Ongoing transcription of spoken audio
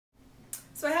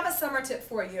a summer tip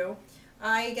for you.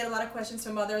 I get a lot of questions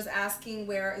from mothers asking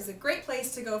where is a great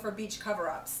place to go for beach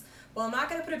cover-ups. Well, I'm not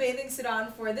going to put a bathing suit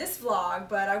on for this vlog,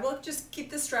 but I will just keep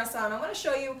the stress on. I want to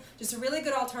show you just a really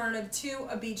good alternative to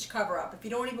a beach cover-up if you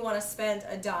don't even want to spend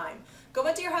a dime. Go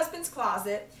into your husband's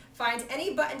closet, find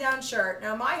any button-down shirt.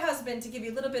 Now my husband, to give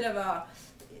you a little bit of a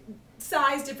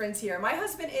size difference here, my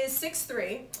husband is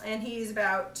 6'3", and he's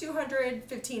about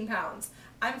 215 pounds.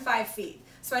 I'm 5 feet.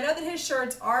 So I know that his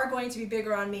shirts are going to be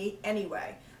bigger on me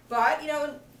anyway. But, you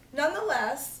know,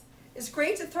 nonetheless, it's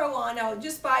great to throw on. Now,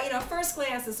 just by, first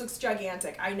glance, this looks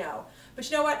gigantic, I know. But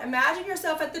you know what? Imagine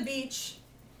yourself at the beach.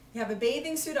 You have a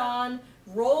bathing suit on,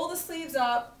 roll the sleeves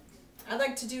up. I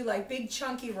like to do like big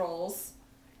chunky rolls.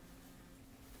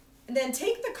 And then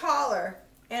take the collar,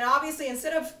 and obviously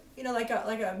instead of, like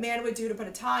a man would do to put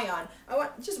a tie on, I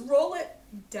want just roll it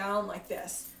down like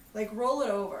this. Like roll it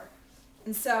over.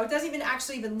 And so it doesn't even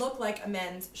actually look like a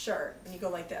men's shirt when you go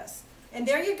like this. And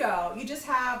there you go. You just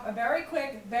have a very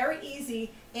quick, very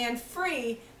easy, and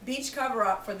free beach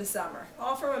cover-up for the summer,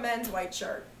 all from a men's white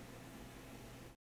shirt.